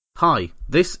Hi,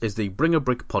 this is the Bring a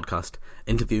Brick podcast,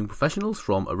 interviewing professionals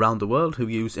from around the world who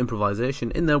use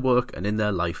improvisation in their work and in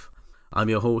their life. I'm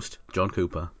your host, John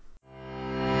Cooper.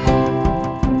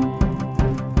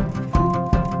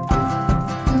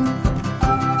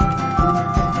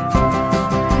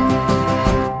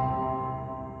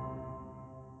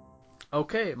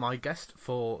 Okay, my guest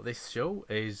for this show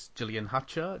is Gillian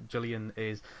Hatcher. Gillian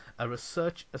is a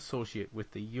research associate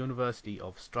with the University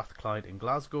of Strathclyde in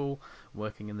Glasgow,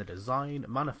 working in the design,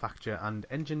 manufacture and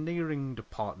engineering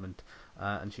department,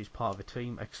 and she's part of a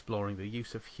team exploring the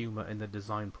use of humour in the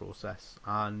design process.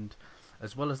 And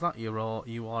as well as that,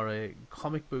 you are a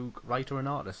comic book writer and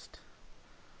artist.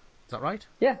 Is that right?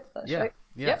 Yeah, that's right.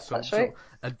 Yeah, Yep, that's right. so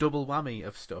a double whammy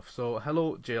of stuff. So,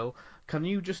 hello, Jill. Can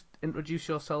you just introduce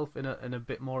yourself in a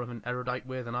bit more of an erudite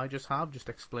way than I just have? Just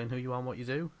explain who you are and what you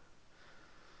do.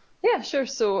 Yeah, sure.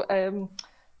 So,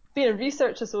 being a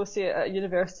research associate at a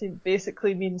university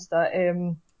basically means that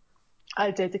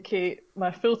I dedicate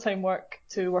my full-time work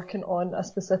to working on a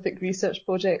specific research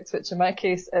project, which in my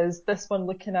case is this one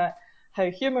looking at how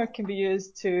humour can be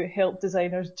used to help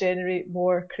designers generate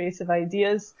more creative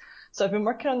ideas. So I've been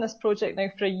working on this project now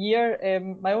for a year.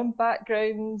 My own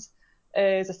background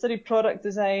is I studied product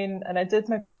design and I did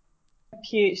my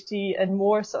PhD in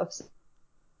more sort of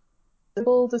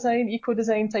civil design, eco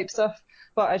design type stuff.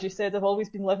 But as you said, I've always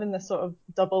been living this sort of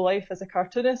double life as a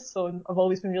cartoonist. So I've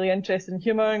always been really interested in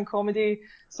humour and comedy.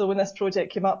 So when this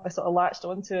project came up, I sort of latched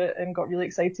onto it and got really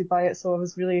excited by it. So I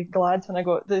was really glad when I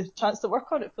got the chance to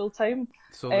work on it full time.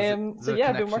 So So there's a yeah,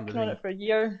 I've been connection working on between it for a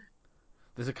year.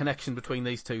 there's a connection between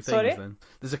these two things. Sorry? Then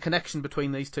there's a connection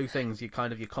between these two things. Your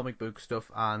comic book stuff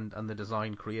and the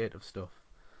design creative stuff.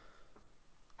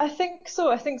 I think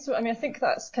so. I think so. I mean, I think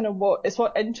that's kind of what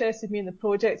interested me in the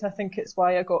project. I think it's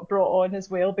why I got brought on as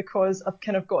well, because I've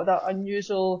kind of got that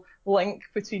unusual link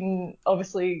between,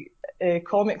 obviously,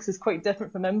 comics is quite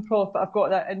different from improv, but I've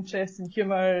got that interest in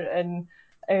humour and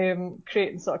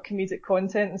creating sort of comedic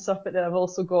content and stuff. But then I've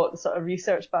also got the sort of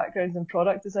research background in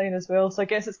product design as well. So I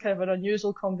guess it's kind of an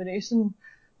unusual combination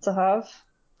to have.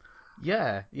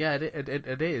 Yeah,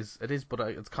 it is, but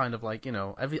it's kind of like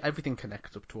everything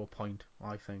connects up to a point,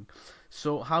 I think.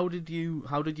 So how did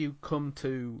you come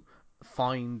to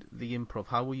find the improv?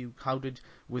 How did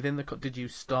within the did you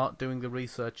start doing the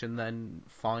research and then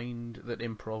find that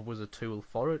improv was a tool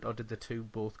for it, or did the two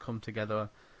both come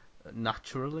together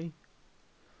naturally?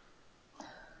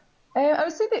 I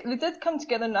would say that they did come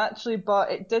together naturally,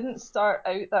 but it didn't start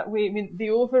out that way. I mean, the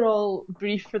overall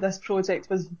brief for this project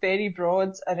was very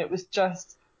broad, and it was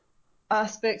just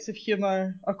aspects of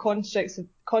humour or constructs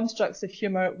of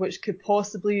humour which could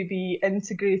possibly be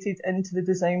integrated into the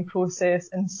design process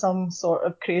in some sort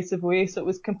of creative way. So it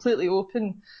was completely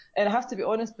open. And I have to be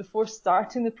honest, before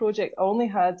starting the project, I only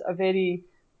had a very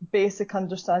basic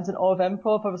understanding of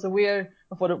improv. I was aware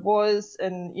of what it was,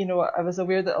 and I was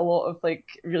aware that a lot of like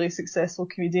really successful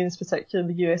comedians, particularly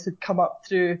in the US, had come up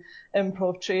through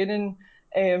improv training.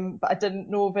 But I didn't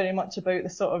know very much about the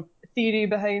sort of theory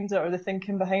behind it or the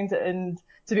thinking behind it. And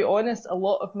to be honest, a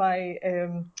lot of my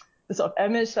the sort of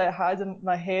image that I had in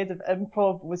my head of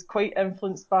improv was quite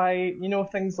influenced by,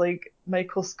 things like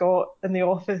Michael Scott in The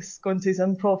Office going to his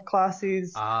improv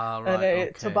classes Ah, and right,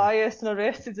 okay, Tobias in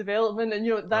Arrested Development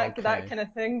and that okay, kind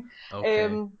of thing. okay.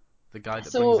 Um, The guy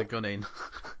that brings a so gun in.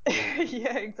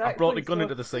 yeah, I brought a exactly. gun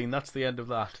into So the scene. That's the end of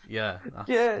that. Yeah, that's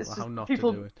yeah, it's how just not to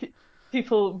do it.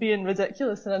 people being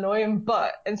ridiculous and annoying.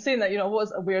 But in saying that, I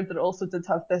was aware that it also did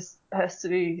have this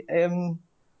history,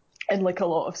 and like a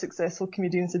lot of successful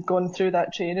comedians had gone through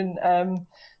that training.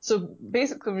 So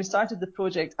basically, when we started the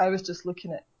project, I was just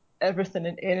looking at everything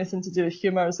and anything to do with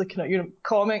humour. I was looking at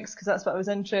comics because that's what I was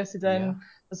interested in. Yeah.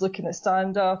 I was looking at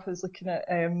stand up. I was looking at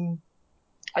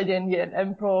again, yeah,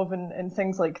 improv and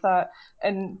things like that.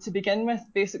 And to begin with,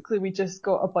 basically, we just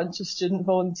got a bunch of student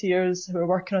volunteers who were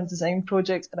working on design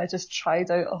projects, and I just tried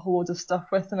out a whole load of stuff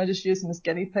with them. I just used them as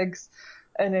guinea pigs,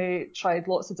 and I tried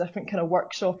lots of different kind of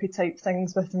workshoppy type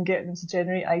things with them, getting them to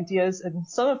generate ideas. And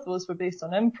some of those were based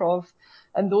on improv,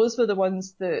 and those were the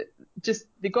ones that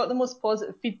they got the most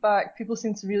positive feedback. People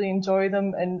seemed to really enjoy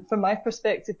them, and from my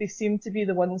perspective, they seemed to be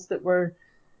the ones that were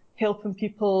helping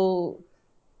people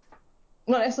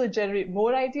not necessarily generate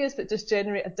more ideas, but just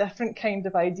generate a different kind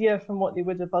of idea from what they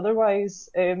would have otherwise.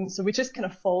 So we just kind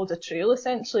of followed a trail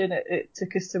essentially, and it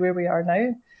took us to where we are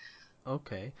now.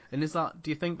 Okay. And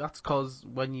do you think that's because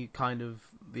when you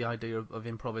the idea of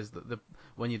improv is that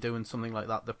when you're doing something like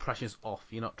that, the pressure's off.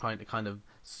 You're not trying to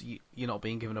you're not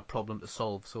being given a problem to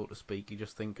solve, so to speak. You're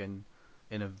just thinking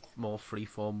in a more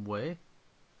free-form way.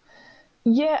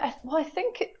 Yeah, well, I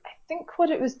think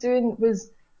what it was doing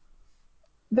was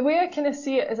The way I kind of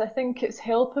see it is I think it's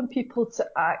helping people to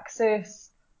access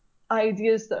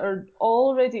ideas that are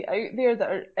already out there, that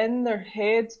are in their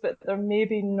heads, but they're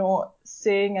maybe not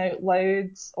saying out loud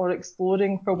or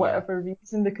exploring for Yeah, whatever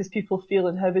reason because people feel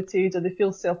inhibited or they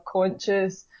feel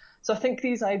self-conscious. So I think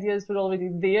these ideas were already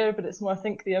there, but it's more, I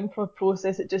think the improv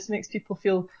process, it just makes people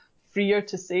feel freer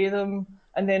to say them.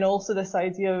 And then also this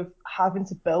idea of having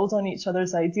to build on each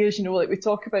other's ideas. You know, like we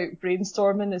talk about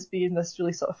brainstorming as being this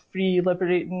really sort of free,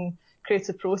 liberating,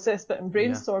 creative process, but in yeah,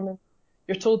 brainstorming,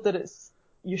 you're told that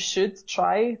you should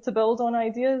try to build on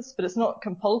ideas, but it's not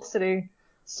compulsory.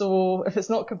 So if it's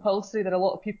not compulsory, then a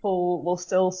lot of people will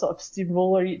still sort of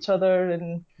steamroller each other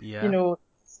and, you yeah. know,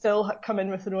 still come in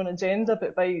with their own agenda.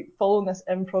 But by following this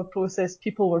improv process,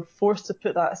 people were forced to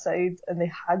put that aside and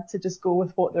they had to just go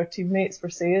with what their teammates were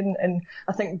saying. And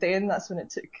I think then that's when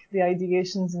it took the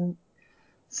ideations in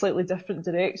slightly different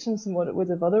directions than what it would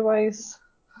have otherwise.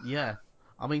 Yeah,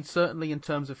 I mean certainly in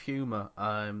terms of humour,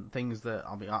 things that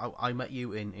I mean I met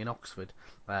you in Oxford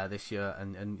this year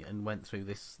and went through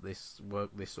this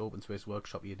open space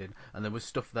workshop you did, and there was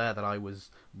stuff there that I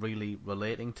was really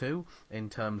relating to in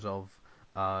terms of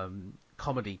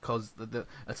comedy, because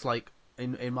it's like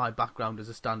in my background as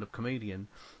a stand-up comedian,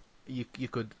 you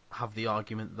could have the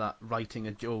argument that writing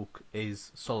a joke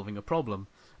is solving a problem.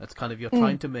 It's kind of you're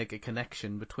trying Mm. to make a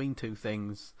connection between two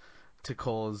things to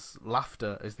cause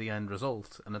laughter as the end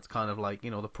result, and it's kind of like,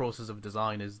 the process of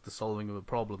design is the solving of a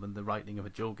problem, and the writing of a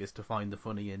joke is to find the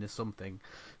funny in something.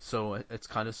 So it's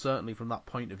kind of certainly from that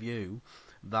point of view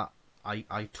that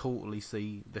I totally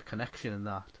see the connection in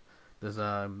that. There's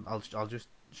I'll just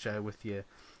share with you.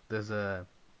 There's a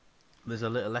there's a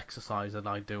little exercise that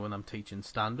I do when I'm teaching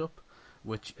stand up,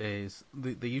 which is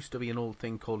there used to be an old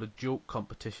thing called a joke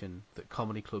competition that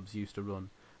comedy clubs used to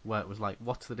run, where it was like,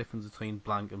 what's the difference between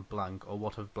blank and blank, or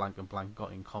what have blank and blank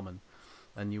got in common?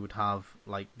 And you would have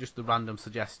like just the random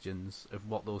suggestions of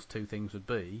what those two things would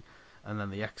be, and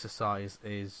then the exercise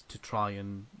is to try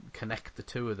and connect the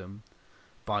two of them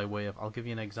by way of. I'll give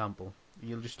you an example.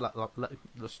 You'll just let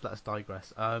us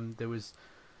digress.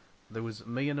 There was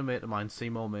me and a mate of mine,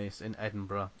 Seymour Mace, in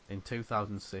Edinburgh in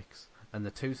 2006, and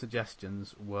the two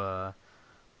suggestions were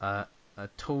uh, a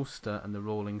toaster and the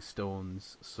Rolling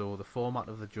Stones. So the format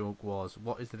of the joke was,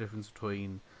 what is the difference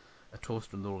between a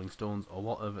toaster and the Rolling Stones, or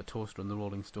what have a toaster and the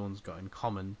Rolling Stones got in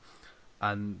common?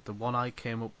 And the one I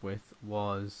came up with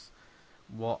was,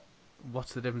 what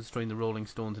what's the difference between the Rolling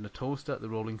Stones and a toaster? The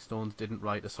Rolling Stones didn't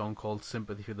write a song called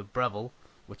Sympathy for the Breville,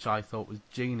 which I thought was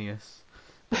genius.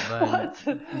 But then, What?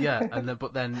 yeah,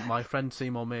 but then my friend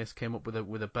Seymour Mace came up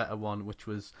with a better one, which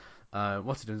was,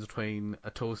 what's the difference between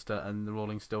a toaster and the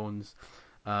Rolling Stones?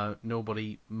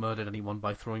 Nobody murdered anyone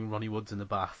by throwing Ronnie Woods in the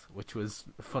bath, which was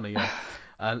funnier,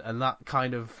 and that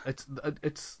kind of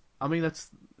it's. I mean,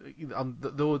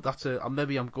 though that's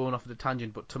maybe I'm going off at a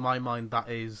tangent, but to my mind that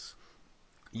is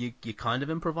you're kind of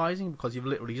improvising, because you've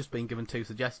literally just been given two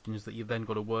suggestions that you've then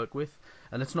got to work with,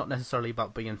 and it's not necessarily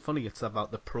about being funny. It's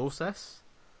about the process.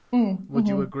 Mm, Would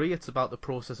you hmm. agree? It's about the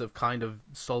process of kind of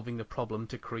solving the problem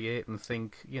to create and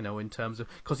think, in terms of,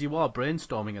 because you are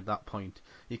brainstorming at that point.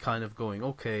 You're kind of going,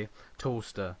 okay,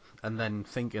 toaster, and then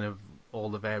thinking of all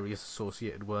the various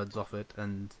associated words of it.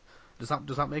 And does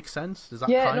that make sense? Does that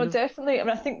Yeah, kind no, of? definitely. I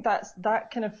mean, I think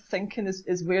that kind of thinking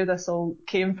is where this all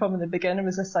came from in the beginning,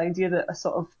 was this idea that a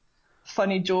sort of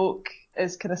funny joke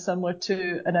is kind of similar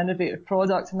to an innovative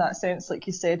product in that sense. Like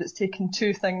you said, it's taking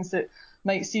two things that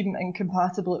might seem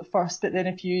incompatible at first, but then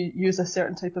if you use a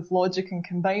certain type of logic and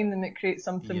combine them, it creates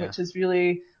something Yeah, which is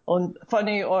really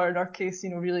funny, or in our case,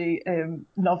 really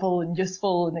novel and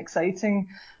useful and exciting.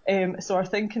 So our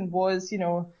thinking was,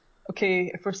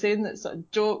 okay, if we're saying that sort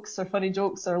of jokes or funny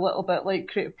jokes are a little bit like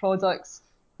creative products,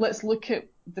 let's look at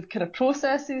the kind of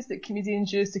processes that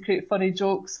comedians use to create funny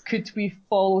jokes. Could we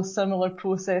follow similar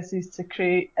processes to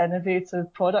create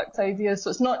innovative product ideas?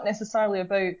 So it's not necessarily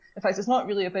about, in fact, it's not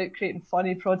really about creating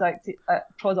funny product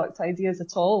ideas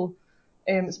at all.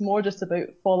 It's more just about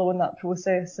following that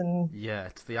process and yeah.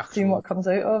 It's the seeing actual what comes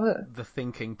out of it. the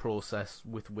thinking process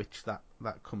with which that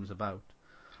comes about.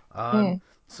 Um, Mm.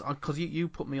 so because you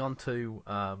put me onto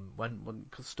when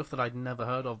cause stuff that I'd never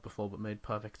heard of before but made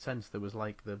perfect sense. There was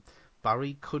like the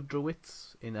Barry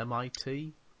Kudrowitz in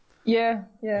MIT. Yeah,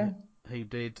 He, yeah. he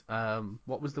did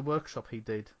what was the workshop he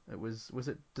did? Was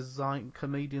it design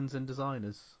comedians and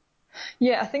designers?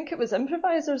 Yeah, I think it was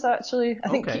improvisers actually.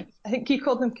 Okay, I think he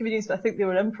called them comedians, but I think they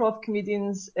were improv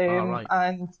comedians, all right,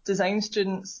 and design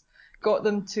students got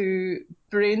them to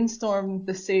brainstorm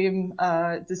the same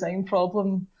design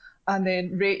problem and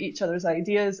then rate each other's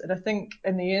ideas. And I think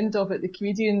in the end of it, the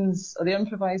comedians or the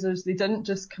improvisers, they didn't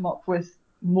just come up with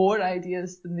more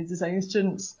ideas than the design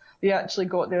students. They actually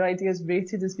got their ideas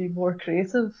rated as being more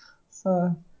creative.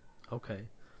 So Okay.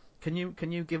 Can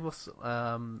you give us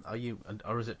are you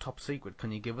or is it top secret?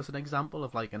 Can you give us an example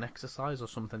of like an exercise or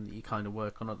something that you kind of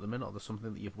work on at the minute, or there's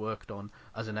something that you've worked on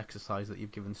as an exercise that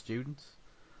you've given students,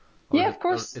 yeah, of or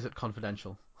course. is it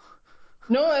confidential?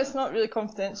 No, it's not really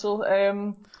confidential.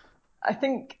 I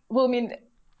think, well, I mean,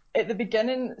 at the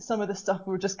beginning, some of the stuff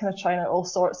we were just kind of trying out all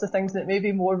sorts of things that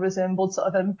maybe more resembled sort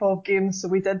of improv games. So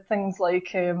we did things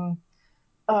like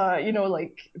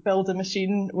like build a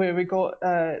machine where we got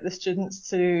the students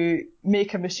to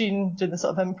make a machine during the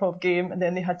sort of improv game, and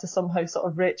then they had to somehow sort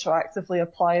of retroactively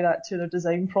apply that to their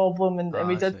design problem, and we Ah,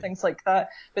 I did see. things like that.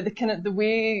 But the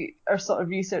way our sort of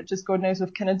research has gone now is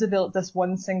we've kind of developed this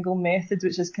one single method,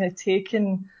 which is kind of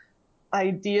taking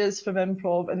ideas from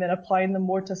improv and then applying them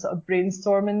more to sort of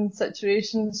brainstorming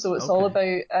situations. So it's all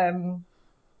Okay.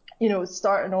 about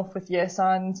starting off with yes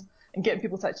and getting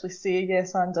people to actually say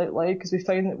yes and out loud, because we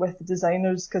found that with the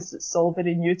designers, because it's all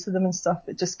very new to them and stuff,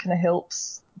 it just kind of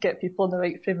helps get people in the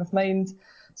right frame of mind.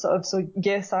 Sort of, so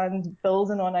yes and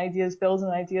building on ideas,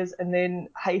 and then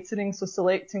heightening, so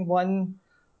selecting one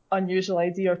unusual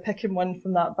idea or picking one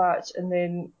from that batch and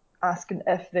then asking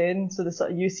if then, so the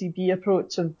sort of UCB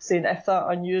approach of saying if that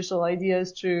unusual idea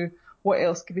is true, what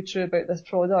else could be true about this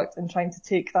product, and trying to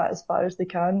take that as far as they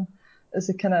can as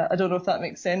a kind of, I don't know if that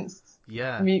makes sense,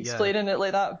 Yeah, me yeah. explaining it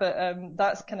like that, but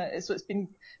that's kind of, so it's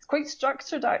quite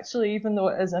structured actually, even though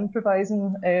it is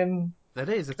improvising. It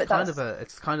is. It's But kind of that's, a.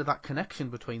 It's kind of that connection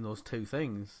between those two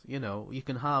things. You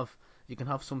can have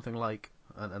something like,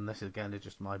 and this again is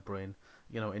just my brain.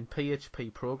 In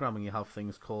PHP programming, you have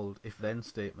things called if-then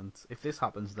statements. If this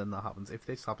happens, then that happens. If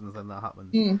this happens, then that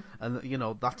happens. mm,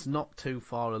 And that's not too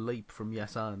far a leap from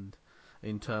yes and,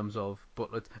 in terms of,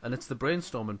 and it's the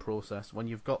brainstorming process when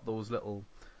you've got those little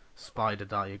spider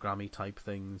diagrammy type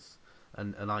things.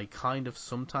 And I kind of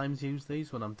sometimes use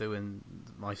these when I'm doing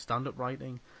my stand-up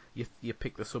writing. You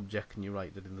pick the subject and you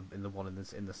write it in the one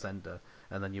in the center,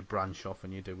 and then you branch off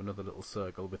and you do another little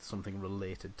circle with something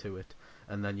related to it,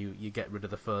 and then you get rid of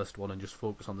the first one and just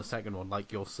focus on the second one.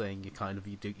 Like you're saying,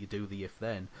 you do the if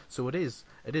then. So it is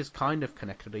kind of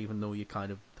connected, even though you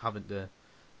kind of having to yeah.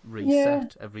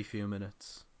 reset every few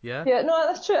minutes. Yeah. Yeah, no,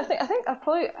 that's true. I think I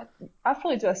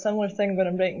probably do a similar thing when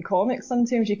I'm writing comics.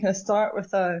 Sometimes you kind of start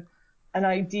with an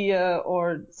idea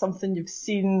or something you've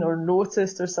seen or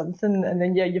noticed or something, and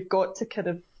then yeah, you've got to kind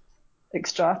of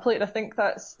extrapolate. I think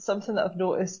that's something that I've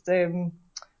noticed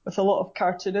with a lot of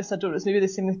cartoonists. I don't know, it's maybe the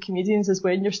same with comedians, is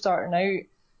when you're starting out,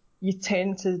 you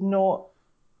tend to not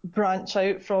branch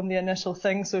out from the initial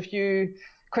thing. So if you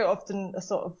quite often a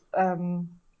sort of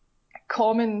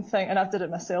common thing, and I've did it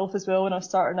myself as well when I was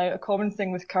starting out, a common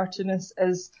thing with cartoonists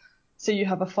is, say you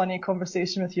have a funny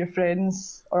conversation with your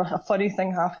friends or a funny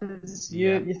thing happens to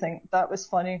you, Yeah. you think that was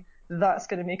funny, that's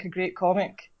going to make a great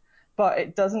comic. But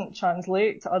it doesn't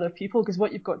translate to other people, because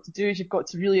what you've got to do is you've got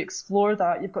to really explore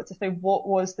that. You've got to find what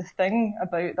was the thing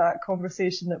about that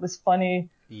conversation that was funny.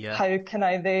 Yeah. How can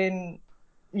I then,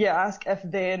 yeah, ask if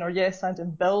then or yes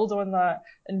and build on that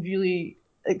and really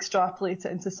extrapolate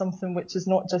it into something which is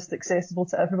not just accessible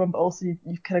to everyone, but also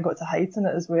you've kind of got to heighten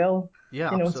it as well,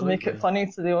 Yeah. to make it Absolutely. funny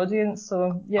to the audience.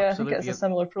 So yeah, I think it's Absolutely. a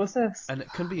similar process. And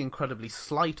it can be incredibly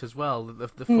slight as well.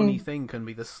 The funny Hmm. thing can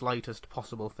be the slightest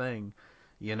possible thing,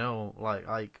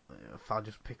 like if I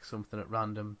just pick something at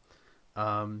random,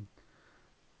 um,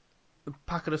 a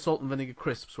packet of salt and vinegar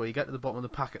crisps, where you get to the bottom of the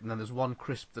packet and then there's one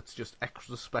crisp that's just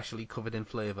extra specially covered in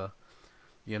flavour,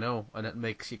 and it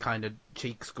makes your kind of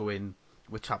cheeks go in,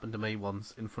 which happened to me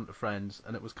once in front of friends,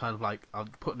 and it was kind of like I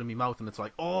put it in my mouth and it's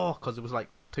like, oh, because it was like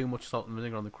too much salt and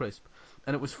vinegar on the crisp,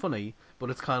 and it was funny, but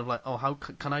it's kind of like, oh, how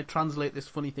can I translate this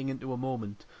funny thing into a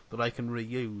moment that I can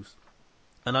reuse?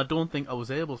 And I don't think I was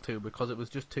able to, because it was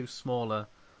just too small a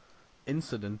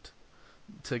incident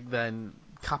to then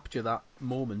capture that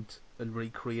moment and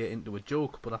recreate into a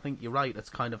joke. But I think you're right.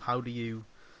 It's kind of, how do you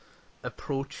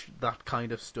approach that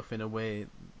kind of stuff in a way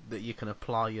that you can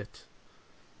apply it.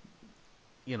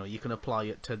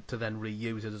 To then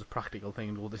reuse it as a practical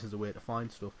thing. Well, this is a way to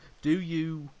find stuff. Do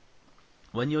you,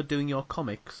 when you're doing are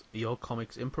your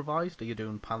comics improvised? Are you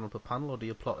doing panel per panel, or do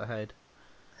you plot ahead?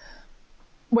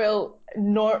 Well,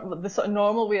 the sort of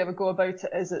normal way I would go about it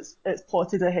is it's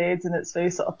plotted ahead and it's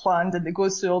very sort of planned, and it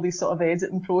goes through all these sort of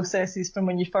editing processes from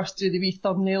when you first do the wee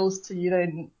thumbnails to you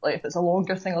then, like if it's a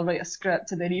longer thing, I'll write a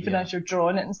script, and then even Yeah. as you're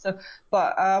drawing it and stuff.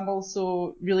 But I'm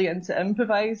also really into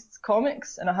improvised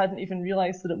comics, and I hadn't even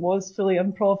realised that it was fully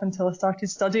improv until I started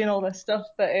studying all this stuff.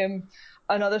 But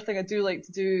another thing I do like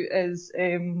to do is,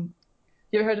 you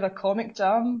ever heard of a comic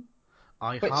jam?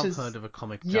 I which have is, heard of a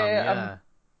comic jam, yeah, yeah.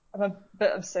 I'm a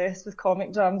bit obsessed with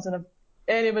comic jams, and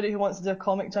anybody who wants to do a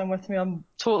comic jam with me, I'm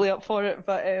totally up for it.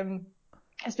 But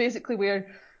it's basically where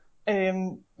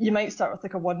you might start with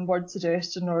like a one-word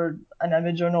suggestion or an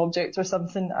image or an object or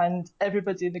something, and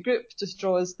everybody in the group just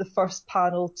draws the first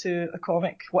panel to a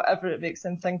comic, whatever it makes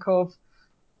them think of.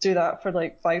 Do that for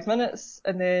like 5 minutes,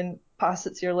 and then pass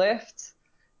it to your left.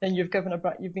 Then you've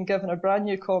been given a brand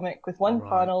new comic with one Right.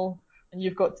 panel, and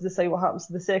you've got to decide what happens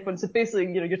to the second one. So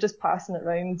basically, you're just passing it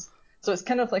round. So it's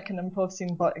kind of like an improv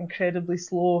scene, but incredibly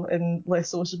slow and less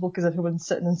sociable because everyone's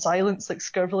sitting in silence, like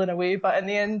scribbling away. But in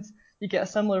the end, you get a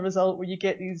similar result where you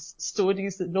get these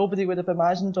stories that nobody would have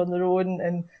imagined on their own,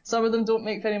 and some of them don't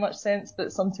make very much sense,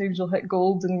 but sometimes you'll hit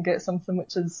gold and get something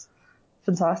which is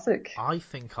fantastic. I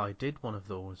think I did one of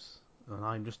those, and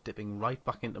I'm just dipping right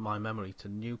back into my memory to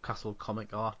Newcastle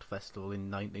Comic Art Festival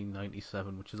in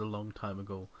 1997, which is a long time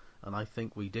ago, and I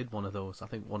think we did one of those. I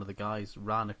think one of the guys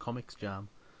ran a comics jam,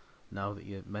 now that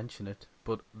you mention it,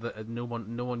 but no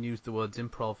one used the words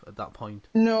improv at that point.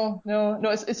 No, no, no.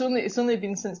 It's only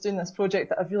been since doing this project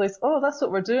that I've realised, oh, that's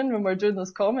what we're doing when we're doing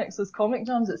those comic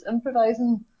jams. It's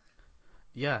improvising.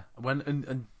 Yeah, when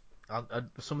and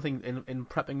something in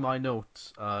prepping my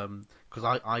notes,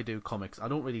 because I do comics. I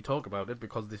don't really talk about it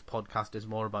because this podcast is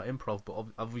more about improv, but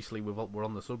obviously we're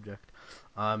on the subject.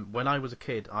 When I was a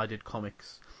kid, I did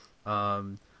comics,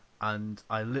 um, and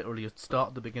I literally at start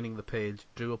at the beginning of the page,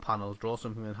 drew a panel, draw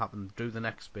something that happened, drew the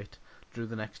next bit, drew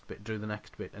the next bit, drew the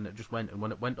next bit, and it just went. And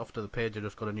when it went off to the page, I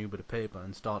just got a new bit of paper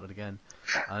and started again.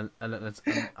 And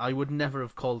I would never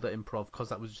have called it improv because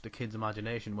that was just a kid's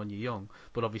imagination when you're young.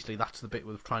 But obviously, that's the bit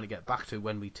we're trying to get back to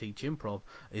when we teach improv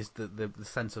is the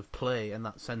sense of play and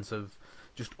that sense of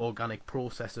just organic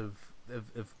process of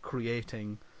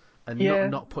creating and not Yeah,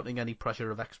 not putting any pressure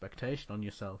of expectation on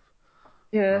yourself.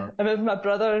 yeah. Uh, I remember my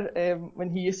brother, when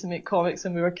he used to make comics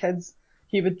when we were kids,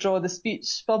 he would draw the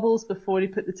speech bubbles before he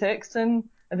put the text in,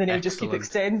 and then he would just keep Excellent,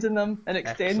 extending them and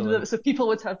extending them. excellent. So people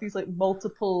would have these like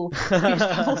multiple speech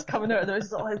bubbles coming out of their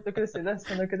mouths. Oh, they're going to say this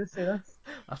and they're going to say this.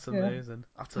 That's Yeah. amazing.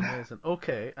 That's amazing.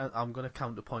 Okay, I'm going to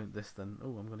counterpoint this then.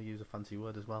 Oh, I'm going to use a fancy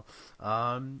word as well.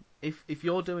 If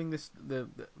you're doing this, the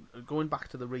going back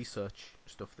to the research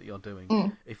stuff that you're doing,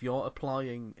 Mm. if you're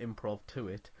applying improv to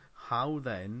it, how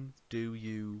then do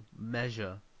you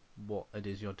measure what it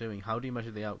is you're doing? How do you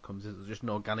measure the outcomes? Is it just an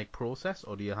organic process,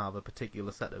 or do you have a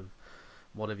particular set of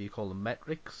whatever you call them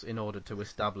metrics in order to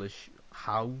establish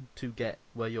how to get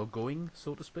where you're going,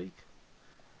 so to speak?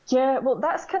 Yeah, well,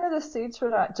 that's kind of the stage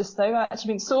we're at just now,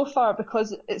 actually. I mean, so far,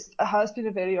 because it has been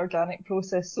a very organic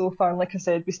process so far, and like I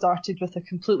said, we started with a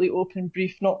completely open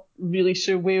brief, not really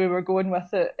sure where we were going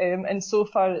with it. And so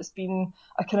far, it's been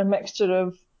a kind of mixture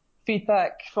of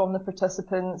feedback from the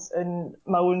participants and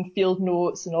my own field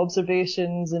notes and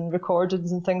observations and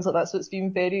recordings and things like that. So it's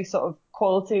been very sort of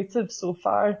qualitative so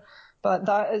far. But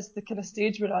that is the kind of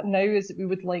stage we're at now, is that we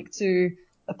would like to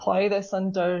apply this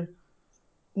under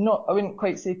not, I wouldn't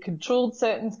quite say controlled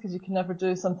settings because you can never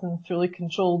do something fully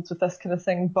controlled with this kind of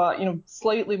thing, but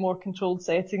slightly more controlled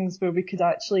settings where we could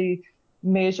actually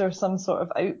measure some sort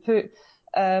of output.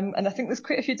 And I think there's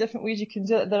quite a few different ways you can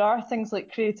do it. There are things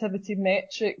like creativity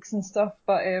metrics and stuff,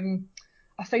 but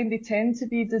I find they tend to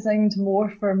be designed more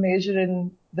for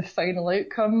measuring the final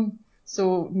outcome.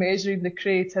 So measuring the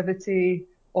creativity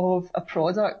of a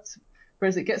product,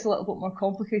 whereas it gets a little bit more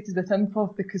complicated with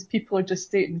improv because people are just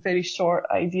stating very short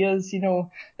ideas.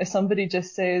 If somebody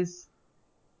just says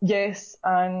yes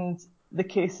and the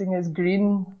casing is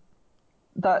green,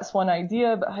 that's one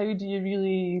idea, but how do you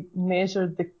really measure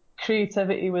the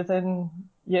creativity within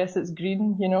yes, it's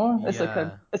green, Yeah,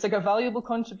 it's like a valuable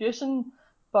contribution,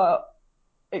 but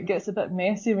it gets a bit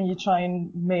messy when you try and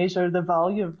measure the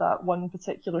value of that one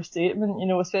particular statement,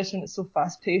 especially when it's so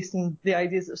fast paced and the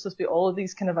ideas that are supposed to be all of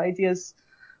these kind of ideas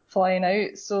flying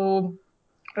out. So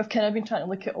I've kind of been trying to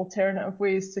look at alternative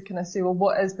ways to kind of say, well,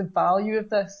 what is the value of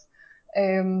this?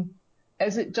 Um,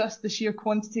 is it just the sheer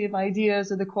quantity of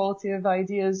ideas or the quality of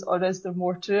ideas, or is there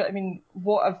more to it? I mean,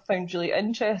 what I've found really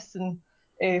interesting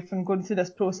from going through this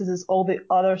process is all the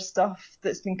other stuff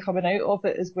that's been coming out of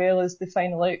it, as well as the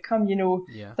final outcome.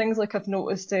 yeah. Things like I've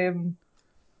noticed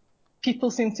people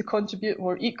seem to contribute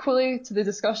more equally to the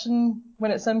discussion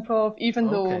when it's improv, even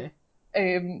though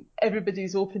Okay.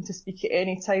 everybody's open to speak at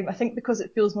any time. I think because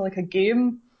it feels more like a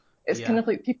game, it's kind Yeah. of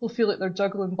like people feel like they're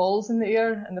juggling balls in the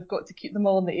air and they've got to keep them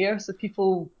all in the air. So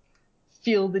people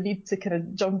feel the need to kind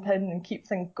of jump in and keep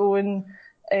things going.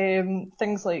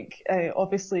 Things like,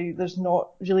 obviously, there's not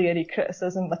really any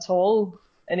criticism at all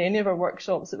in any of our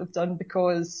workshops that we've done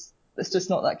because it's just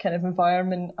not that kind of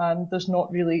environment and there's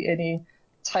not really any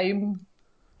time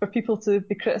for people to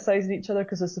be criticising each other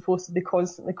because they're supposed to be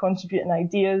constantly contributing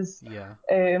ideas. Yeah.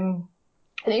 And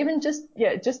even just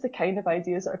the kind of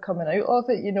ideas that are coming out of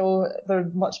it, they're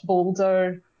much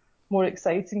bolder, more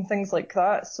exciting, things like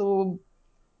that. So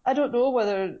I don't know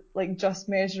whether like just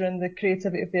measuring the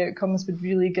creativity of the outcomes would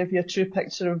really give you a true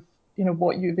picture of,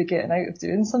 what you'd be getting out of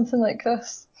doing something like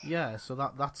this. Yeah, so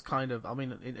that's kind of, I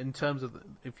mean, in terms of,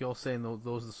 if you're saying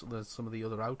those are some of the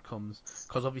other outcomes,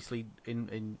 because obviously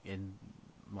in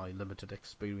my limited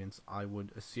experience, I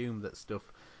would assume that stuff,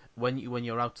 when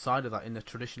you're outside of that in a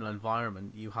traditional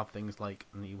environment, you have things like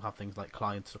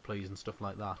clients to please and stuff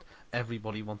like that.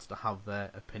 Everybody wants to have their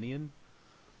opinion.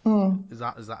 Is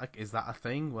that a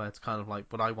thing where it's kind of like,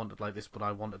 but I wanted like this, but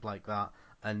I wanted like that,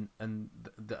 and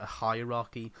the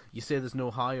hierarchy? You say there's no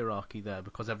hierarchy there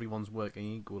because everyone's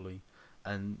working equally,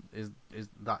 and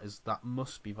that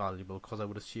must be valuable, because I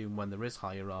would assume when there is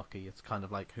hierarchy, it's kind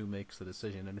of like who makes the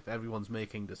decision, and if everyone's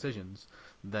making decisions,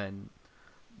 then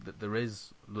there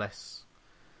is less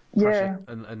pressure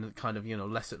Yeah. and kind of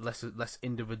less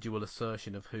individual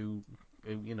assertion of who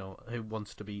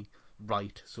wants to be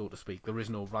right, so to speak. There is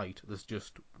no right. There's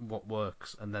just what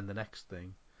works, and then the next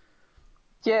thing.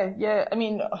 Yeah, yeah. I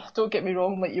mean, don't get me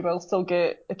wrong, like you will still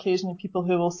get occasionally people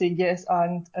who will say yes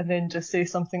and then just say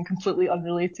something completely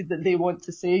unrelated that they want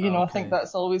to say. I think Okay.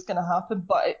 that's always going to happen,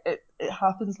 but it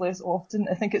happens less often.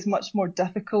 I think it's much more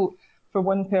difficult for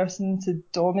one person to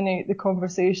dominate the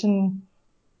conversation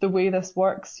the way this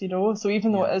works. So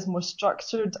even though Yeah. it is more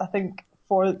structured, I think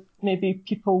for maybe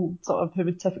people sort of who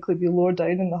would typically be lower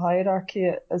down in the hierarchy,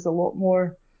 it is a lot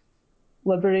more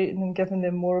liberating and giving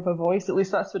them more of a voice. At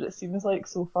least that's what it seems like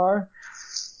so far.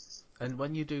 And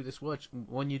when you do this work,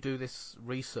 when you do this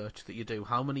research that you do,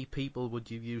 how many people would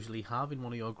you usually have in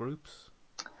one of your groups?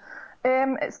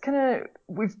 It's kind of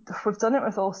we've done it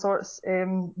with all sorts.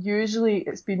 Usually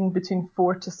it's been between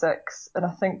 4 to 6, and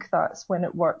I think that's when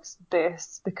it works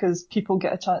best because people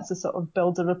get a chance to sort of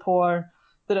build a rapport.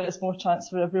 There is more chance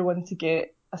for everyone to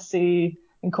get a say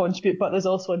and contribute, but there's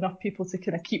also enough people to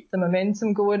kind of keep the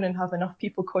momentum going and have enough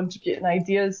people contributing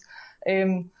ideas.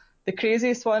 The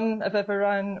craziest one I've ever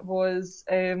ran was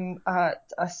at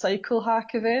a cycle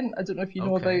hack event. I don't know if you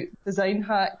know about Okay. design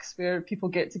hacks where people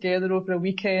get together over a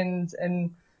weekend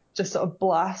and just sort of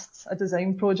blast a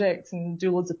design project and do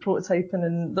loads of prototyping,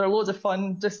 and they're loads of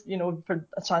fun, just, for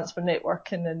a chance for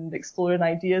networking and exploring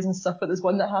ideas and stuff. But there's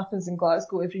one that happens in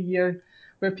Glasgow every year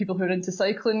where people who are into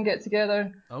cycling get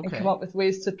together and come Okay. up with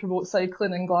ways to promote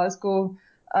cycling in Glasgow.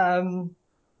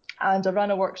 And I ran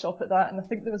a workshop at that, and I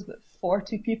think there was about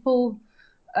 40 people.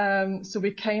 So we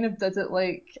kind of did it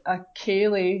like a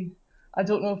ceilidh. I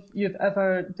don't know if you've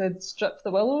ever did Strip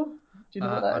the Willow. Do you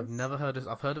know what that is?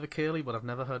 I've heard of a ceilidh, but I've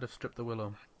never heard of Strip the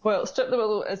Willow. Well, Strip the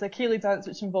Willow is a ceilidh dance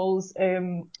which involves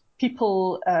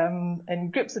people in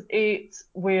groups of 8,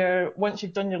 where once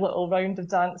you've done your little round of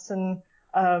dancing,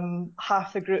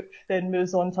 half the group then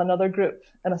moves on to another group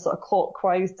in a sort of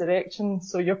clockwise direction.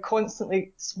 So you're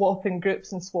constantly swapping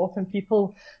groups and swapping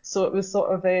people. So it was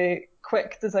sort of a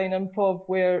quick design improv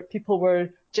where people were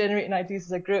generating ideas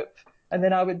as a group, and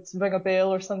then I would ring a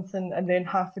bell or something, and then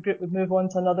half the group would move on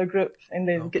to another group and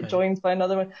then get Okay. joined by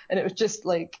another one. And it was just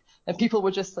like, and people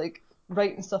were just like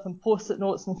writing stuff on post-it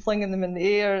notes and flinging them in the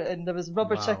air, and there was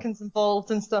rubber Wow. chickens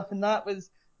involved and stuff, and that was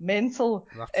mental.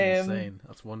 That's insane.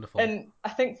 That's wonderful. And I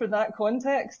think for that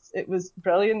context, it was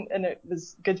brilliant and it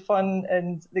was good fun,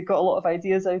 and they got a lot of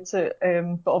ideas out of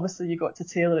it. But obviously, you got to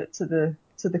tailor it to the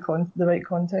right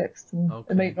context, and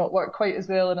it might Okay. not work quite as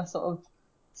well in a sort of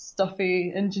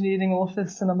stuffy engineering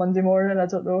office on a Monday morning. I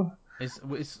don't know.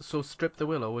 So Strip the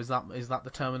Willow, is that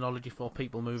the terminology for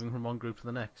people moving from one group to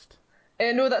the next?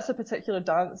 No, that's a particular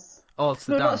dance. Oh, it's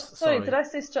the No, not dance. sorry. Did Sorry. I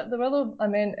say Strip the Willow? I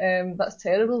meant that's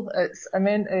terrible. I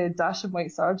meant Dashing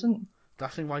White Sergeant.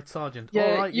 Dashing White Sergeant. All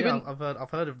Yeah, right, yeah, I've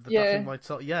heard of the Dashing yeah, White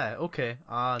Sergeant. Yeah, okay.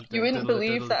 you wouldn't Diddle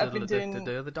believe diddle that I've diddle been doing.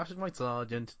 diddle the Dashing White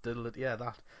Sergeant. Diddle yeah,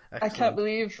 that I can't excellent.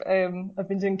 believe I've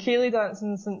been doing ceilidh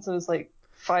dancing since I was like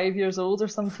 5 years old or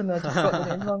something. I just got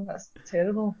the name wrong. That's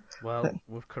terrible. Well, But,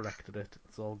 we've corrected it.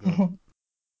 It's all good.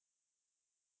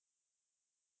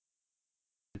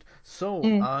 So,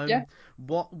 yeah.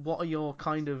 what are your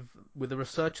kind of, with the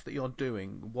research that you're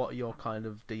doing? What are your kind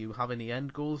of, do you have any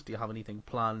end goals? Do you have anything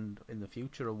planned in the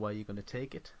future, or where you're going to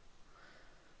take it?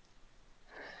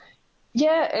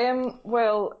 Yeah,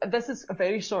 well, this is a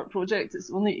very short project.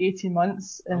 It's only 18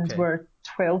 months and Okay. we're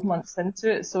 12 months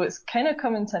into it. So it's kind of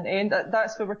coming to an end.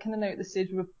 That's where we're kind of now at the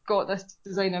stage where we've got this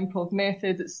design improv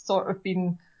method. It's sort of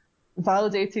been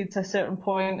validated to a certain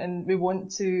point, and we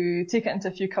want to take it into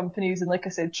a few companies and, like I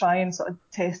said, try and sort of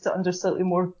test it under slightly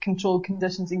more controlled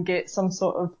conditions and get some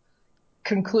sort of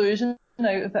conclusion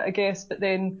out of it, I guess. But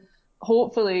then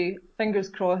hopefully, fingers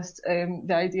crossed,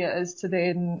 the idea is to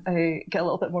then get a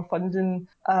little bit more funding,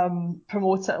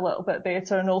 promote it a little bit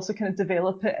better, and also kind of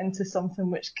develop it into something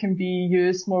which can be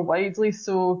used more widely.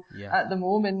 So Yeah. at the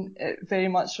moment, it very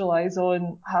much relies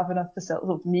on having a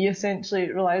facilitator. Me, essentially,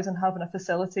 it relies on having a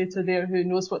facilitator there who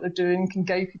knows what they're doing, can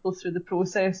guide people through the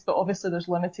process. But obviously, there's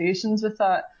limitations with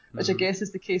that, which I Hmm. guess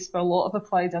is the case for a lot of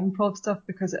applied improv stuff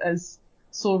because it is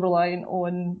so reliant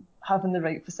on having the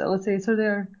right facilitator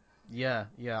there. Yeah,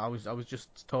 yeah. I was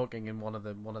just talking in one of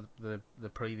the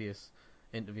previous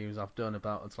interviews I've done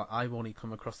about it's like I've only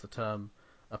come across the term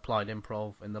applied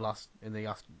improv in the last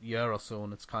year or so,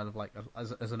 and it's kind of like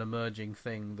as an emerging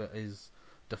thing that is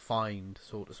defined,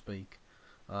 so to speak.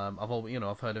 I've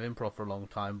heard of improv for a long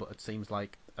time, but it seems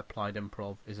like applied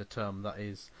improv is a term that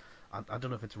is, I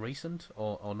don't know if it's recent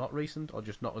or not recent or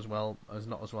just not as well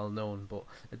known, but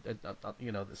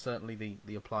certainly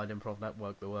the applied improv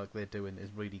network, the work they're doing is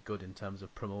really good in terms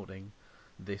of promoting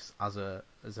this as a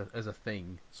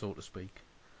thing, so to speak.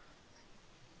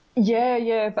 Yeah,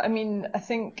 yeah, but I mean, I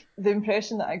think the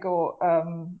impression that I got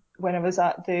when I was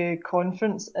at the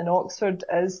conference in Oxford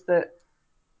is that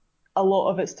a lot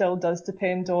of it still does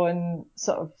depend on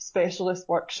sort of specialist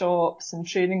workshops and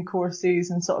training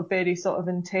courses and sort of very sort of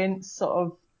intense sort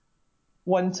of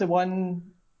one-to-one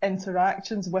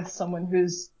interactions with someone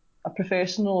who's a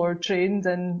professional or trained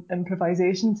in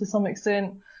improvisation to some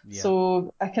extent. Yeah,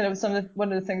 So I kind of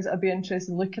one of the things that I'd be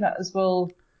interested in looking at as well,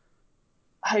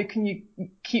 how can you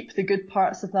keep the good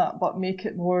parts of that but make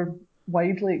it more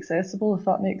widely accessible, if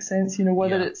that makes sense? You know,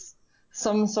 whether yeah, it's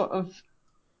some sort of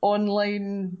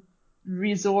online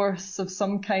resource of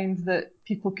some kind that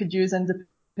people could use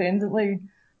independently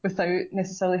without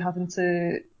necessarily having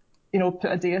to,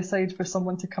 put a day aside for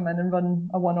someone to come in and run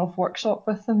a one-off workshop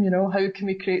with them. How can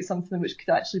we create something which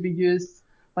could actually be used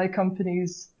by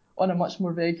companies on a much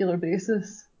more regular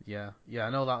basis? yeah, yeah. I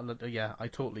know that. Yeah, I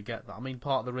totally get that. I mean,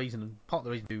 part of the reason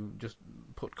to just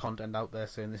put content out there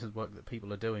saying this is work that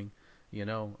people are doing,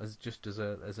 as just as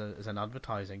an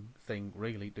advertising thing,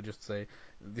 really, to just say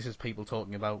this is people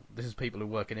who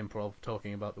work in improv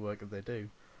talking about the work that they do.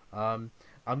 Um,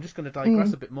 I'm just going to digress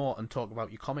Mm, a bit more and talk about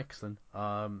your comics then,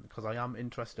 because I am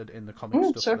interested in the comic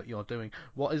stuff sure. that you're doing.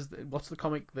 What's the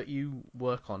comic that you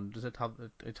work on? Does it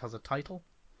has a title?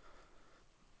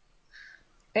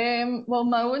 Well,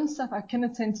 my own stuff, I kind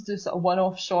of tend to do sort of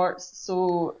one-off shorts.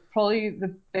 So probably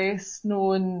the best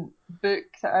known book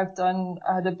that I've done,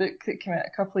 I had a book that came out a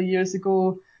couple of years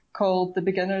ago called The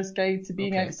Beginner's Guide to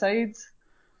Being Okay, Outside.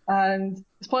 And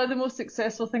it's probably the most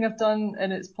successful thing I've done,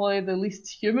 and it's probably the least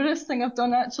humorous thing I've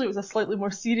done, actually. It was a slightly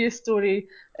more serious story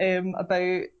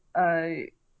about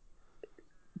a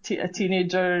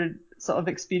teenager sort of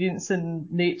experiencing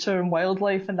nature and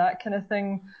wildlife and that kind of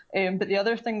thing. But the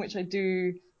other thing which I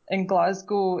do in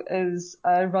Glasgow is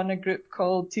I run a group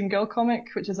called Team Girl Comic,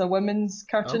 which is a women's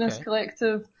cartoonist okay,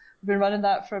 collective. We've been running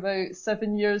that for about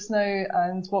 7 years now,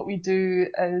 and what we do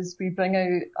is we bring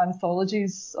out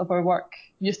anthologies of our work.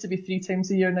 Used to be 3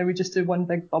 times a year, now we just do one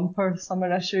big bumper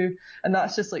summer issue, and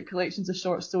that's just like collections of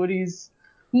short stories,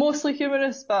 mostly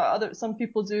humorous, but some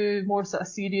people do more sort of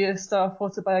serious stuff,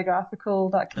 autobiographical,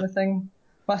 that kind of thing.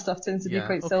 My stuff tends to be yeah,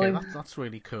 quite okay. silly. That's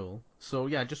really cool. So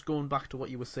yeah, just going back to what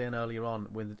you were saying earlier on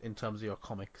with in terms of your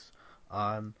comics,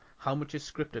 how much is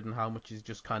scripted and how much is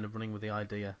just kind of running with the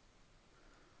idea?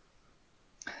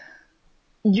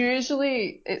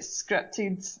 Usually it's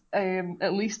scripted,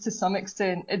 at least to some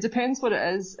extent. It depends what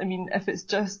it is. I mean, if it's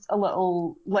just a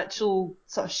little literal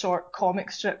sort of short comic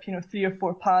strip, 3 or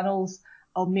 4 panels,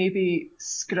 I'll maybe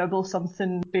scribble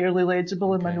something barely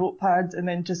legible in my Okay, notepad and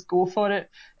then just go for it.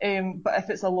 But if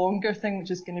it's a longer thing,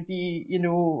 which is going to be,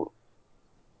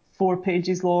 4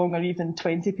 pages long or even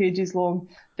 20 pages long,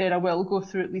 then I will go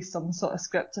through at least some sort of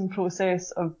scripting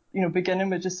process of, beginning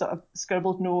with just sort of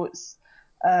scribbled notes,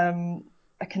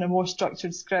 a kind of more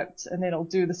structured script, and then I'll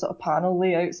do the sort of panel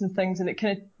layouts and things, and it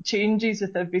kind of changes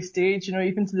with every stage,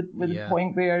 even to the yeah,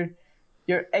 point where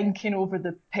you're inking over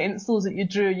the pencils that you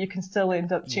drew, you can still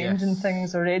end up changing things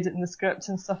yes, or editing the script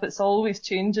and stuff. It's always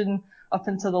changing up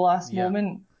until the last yeah.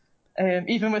 moment.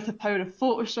 Even with the power of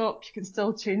Photoshop, you can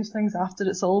still change things after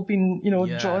it's all been,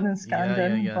 Yeah, drawn and yeah, scanned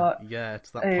yeah, in. yeah, But yeah.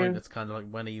 It's that point. um, It's kind of like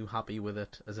when are you happy with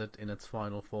it? Is it in its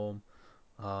final form?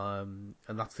 And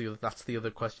that's the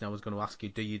other question I was going to ask you.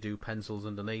 Do you do pencils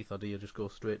underneath, or do you just go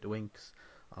straight to inks?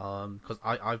 Because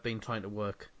I've been trying to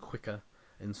work quicker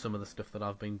in some of the stuff that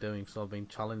I've been doing, so I've been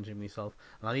challenging myself.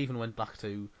 And I even went back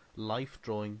to life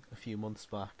drawing a few months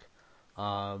back,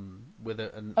 with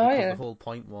it, and oh because the yeah, whole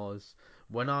point was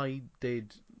when I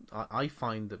did I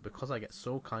find that because I get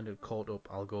so kind of caught up,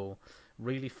 I'll go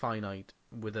really finite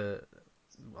with the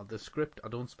script. I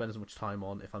don't spend as much time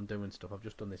on if I'm doing stuff. I've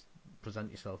just done this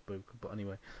present yourself book, but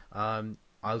anyway,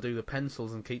 I'll do the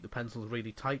pencils and keep the pencils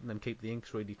really tight, and then keep the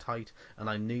inks really tight. And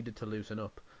I needed to loosen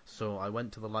up, so I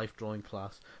went to the life drawing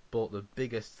class, bought the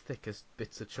biggest, thickest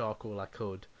bits of charcoal I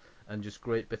could, and just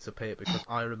great bits of paper, because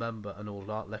I remember an old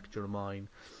art lecture of mine,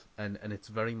 and it's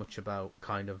very much about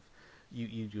kind of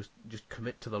you just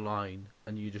commit to the line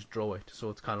and you just draw it. So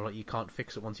it's kind of like you can't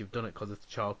fix it once you've done it, because it's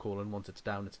charcoal, and once it's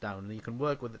down, and you can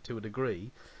work with it to a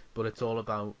degree, but it's all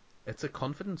about, it's a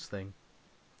confidence thing.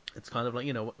 It's kind of like,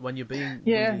 when you're being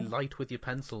Yeah. really light with your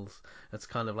pencils, it's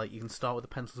kind of like you can start with the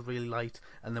pencils really light,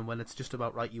 and then when it's just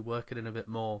about right, you work it in a bit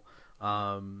more.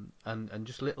 And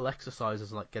just little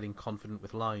exercises like getting confident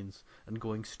with lines and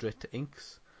going straight to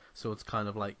inks. So it's kind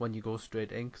of like when you go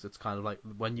straight inks, it's kind of like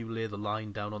when you lay the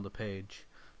line down on the page,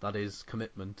 that is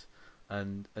commitment.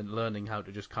 And learning how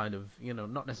to just kind of,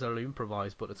 not necessarily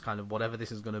improvise, but it's kind of whatever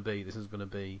this is going to be, this is going to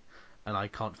be, and I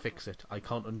can't fix it, I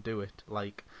can't undo it.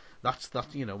 Like that's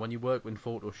when you work in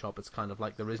Photoshop, it's kind of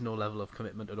like there is no level of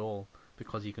commitment at all,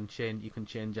 because you can change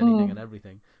anything and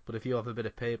everything. But if you have a bit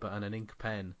of paper and an ink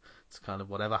pen, it's kind of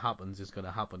whatever happens is going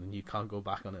to happen, and you can't go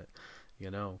back on it.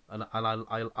 And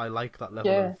I like that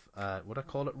level Yeah. of would I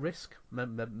call it risk?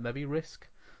 Maybe risk.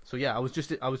 So yeah, I was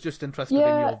just interested in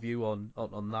Yeah. your view on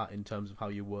that in terms of how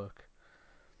you work.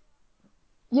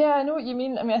 Yeah, I know what you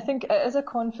mean. I mean, I think it is a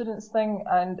confidence thing,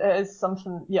 and it is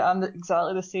something, yeah, I'm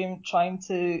exactly the same, trying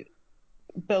to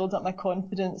build up my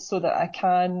confidence so that I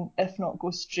can, if not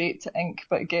go straight to ink,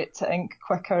 but get to ink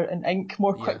quicker and ink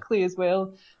more Yeah. quickly as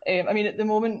well. I mean, at the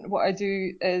moment, what I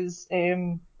do is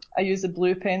I use a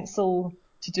blue pencil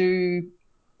to do,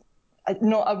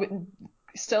 not, I would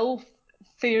still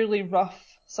fairly rough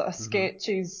sort of Mhm.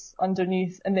 sketches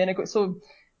underneath, and then so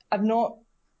I've not,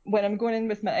 when I'm going in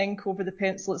with my ink over the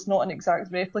pencil, it's not an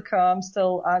exact replica. I'm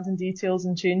still adding details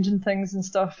and changing things and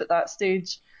stuff at that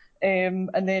stage. And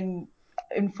then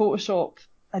in Photoshop,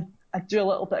 I, I do a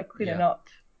little bit of cleaning Yeah. up.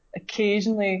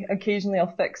 Occasionally I'll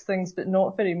fix things, but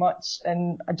not very much,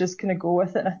 and I just kind of go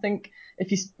with it. And I think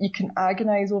if you can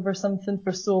agonize over something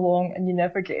for so long and you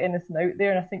never get anything out there,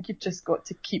 and I think you've just got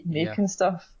to keep Yeah. making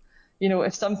stuff.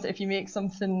 If you make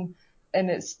something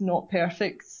and it's not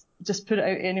perfect, just put it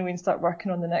out anyway and start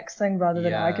working on the next thing rather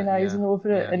than Yeah. Yeah. agonizing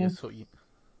over it. Yeah. And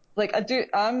like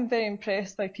I'm very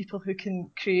impressed by people who can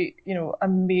create,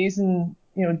 amazing,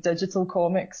 digital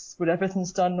comics where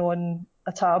everything's done on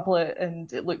a tablet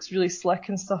and it looks really slick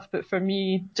and stuff. But for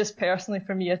me, just personally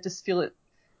for me, I just feel it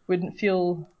wouldn't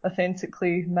feel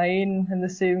authentically mine in the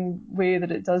same way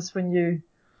that it does when you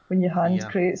hand Yeah.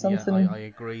 create Yeah. I something.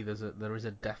 agree. There is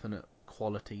a definite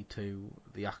quality to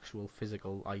the actual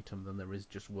physical item than there is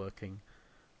just working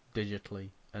digitally,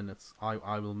 and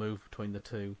I will move between the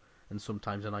two. And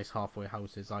sometimes in nice halfway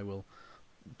houses, I will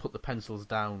put the pencils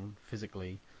down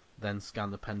physically, then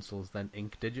scan the pencils, then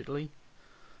ink digitally.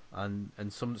 And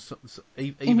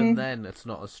even Hmm. then, it's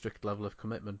not a strict level of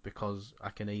commitment, because I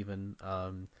can even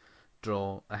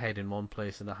draw a head in one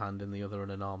place and a hand in the other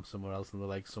and an arm somewhere else and the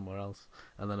leg somewhere else,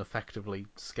 and then effectively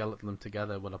skeleton them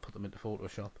together when I put them into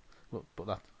Photoshop. But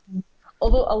that.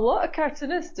 Although a lot of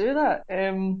cartoonists do that.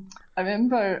 I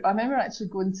remember actually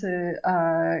going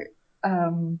to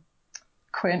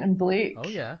Quentin Oh Blake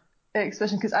yeah.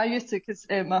 exhibition because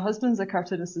my husband's a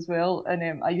cartoonist as well,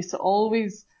 and I used to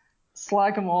always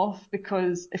slag him off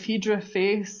because if he drew a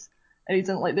face and he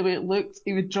didn't like the way it looked,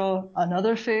 he would draw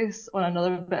another face on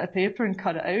another bit of paper and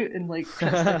cut it out and like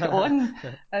stick it on.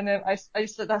 And I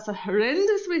used to, that's a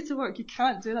horrendous way to work. You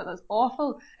can't do that. That's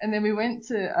awful. And then we went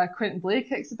to a Quentin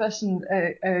Blake exhibition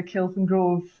at Kelvin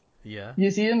Grove Yeah.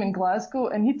 Museum in Glasgow,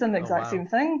 and he'd done the Oh exact wow. same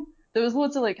thing. There was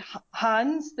loads of like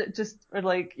hands that just were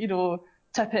like,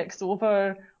 Tipp-Ex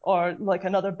over or like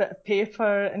another bit of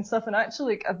paper and stuff. And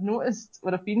actually, like, I've noticed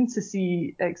when I've been to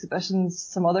see exhibitions,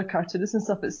 some other cartoonists and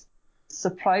stuff, it's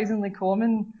surprisingly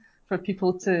common for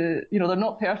people to, they're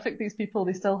not perfect, these people.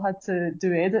 They still had to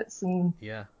do edits and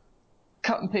Yeah.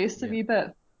 cut and paste a Yeah. wee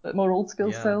bit more old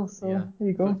school Yeah, style. yeah. So there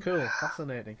you go. Cool,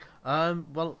 fascinating.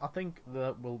 Well, I think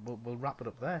that we'll wrap it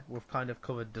up there. We've kind of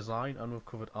covered design and we've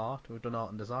covered art. We've done art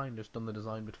and design, just done the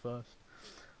design bit first.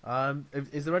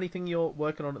 Is there anything you're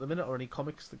working on at the minute, or any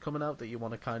comics that are coming out that you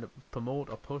want to kind of promote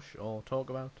or push or talk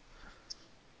about?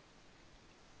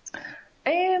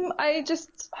 I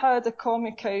just had a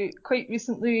comic out quite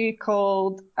recently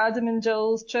called Adam and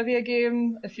Jill's Trivia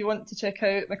Game. If you want to check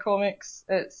out my comics,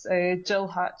 it's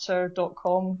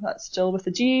jillhatcher.com. That's Jill with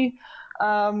a G.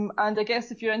 And I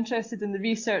guess if you're interested in the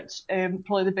research,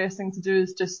 probably the best thing to do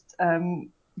is just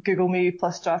Google me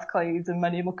plus Strathclyde and my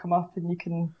name will come up and you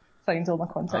can find all my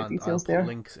contact And I'll details put there.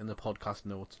 links in the podcast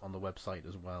notes on the website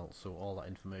as well, so all that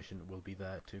information will be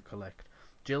there to collect.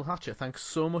 Jill Hatcher, thanks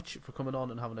so much for coming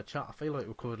on and having a chat. I feel like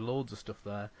we covered loads of stuff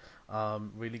there.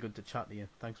 Really good to chat to you.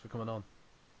 Thanks for coming on.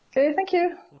 Okay, thank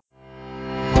you.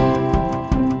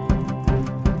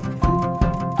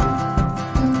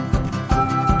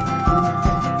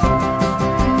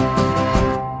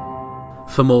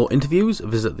 For more interviews,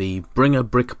 visit the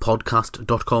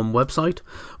bringabrickpodcast.com website.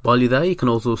 While you're there, you can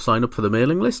also sign up for the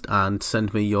mailing list and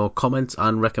send me your comments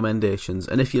and recommendations.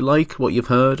 And if you like what you've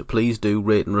heard, please do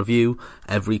rate and review.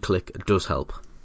 Every click does help.